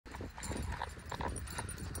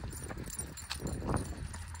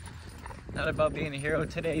Not about being a hero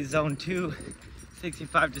today. Zone 2,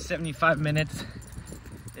 65 to 75 minutes.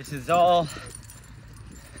 This is all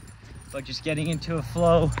about just getting into a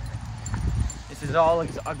flow. This is all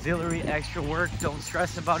auxiliary extra work. Don't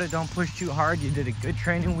stress about it. Don't push too hard. You did a good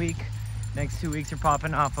training week. Next 2 weeks are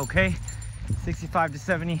popping off, okay? 65 to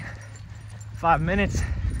 75 minutes.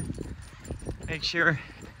 Make sure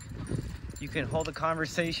you can hold a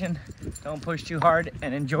conversation. Don't push too hard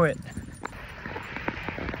and enjoy it.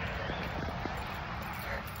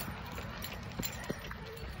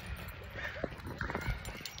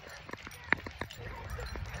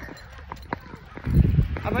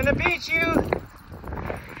 I'm gonna beat you.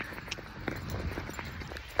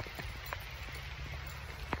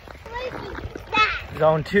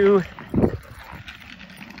 Zone 2,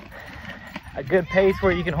 a good pace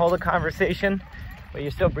where you can hold a conversation, but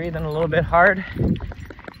you're still breathing a little bit hard.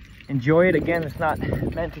 Enjoy it. Again, it's not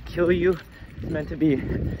meant to kill you. It's meant to be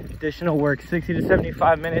additional work. 60 to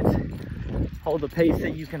 75 minutes. Hold the pace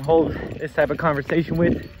that you can hold this type of conversation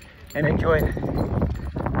with and enjoy it.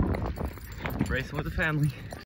 Racing with the family.